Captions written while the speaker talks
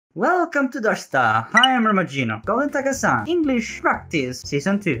Welcome to Darsta. Hi, I'm Ramagino. Golden Takasan. English Practice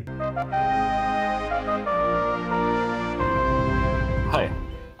Season 2. Hi,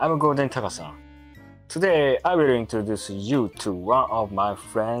 I'm Golden Takasan. Today I will introduce you to one of my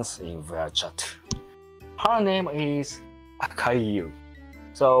friends in VRCHAT. Her name is Akai Yuu.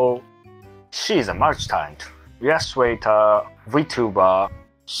 So, she is a multi-talent, illustrator, VTuber.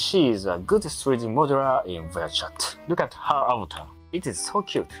 She is a good 3D modeler in VRCHAT. Look at her avatar. It is so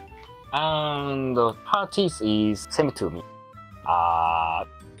cute. And her teeth is same to me.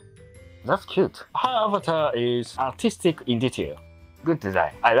 That's cute. Her avatar is artistic in detail. Good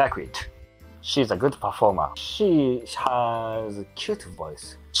design. I like it. She's a good performer. She has a cute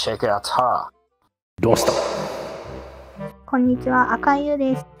voice. Check out her. どうした？こんにちは、赤井優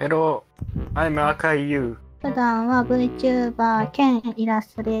です。Hello, I'm Akai Yuu. 普段は VTuber 兼イラ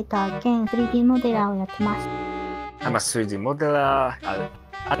ストレーター兼 3D モデラーをやってます。I'm a 3D modeler,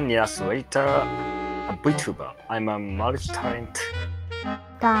 an illustrator, a VTuber. I'm a multi-talent.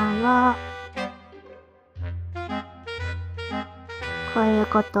 普段はこういう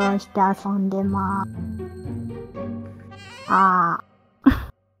ことをして遊んでます。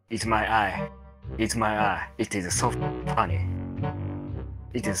It's my eye. It's my eye. It is so funny.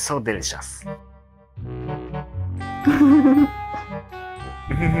 It is so delicious.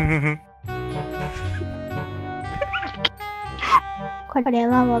 これ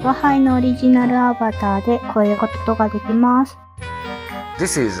は我が輩のオリジナルアバターでこういうことができます。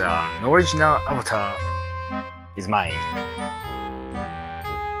This is an original avatar. Is mine.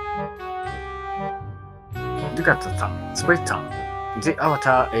 Look at the tongue, split tongue. The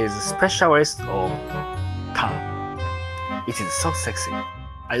avatar is specialist of tongue. It is so sexy.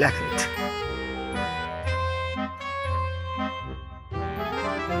 I like it.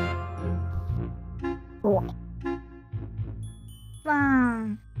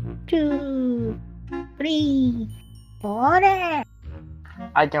 One, two, three, ほれ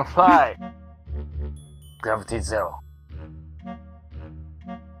I can fly. Gravity zero.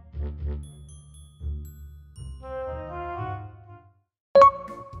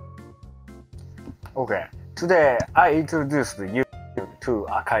 Okay, today I introduced you to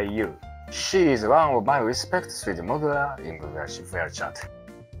Akai Yuu. She is one of my respected 3D modeler in VRCHAT.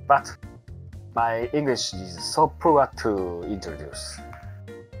 But my English is so poor to introduce.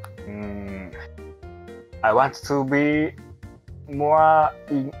 I want to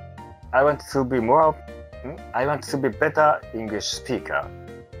be better English speaker.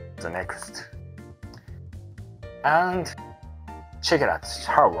 The next. And check out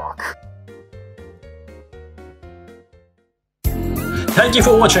her work. Thank you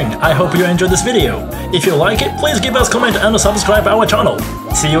for watching. I hope you enjoyed this video. If you like it, please give us a comment and subscribe our channel.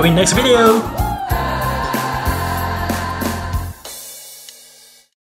 See you in next video.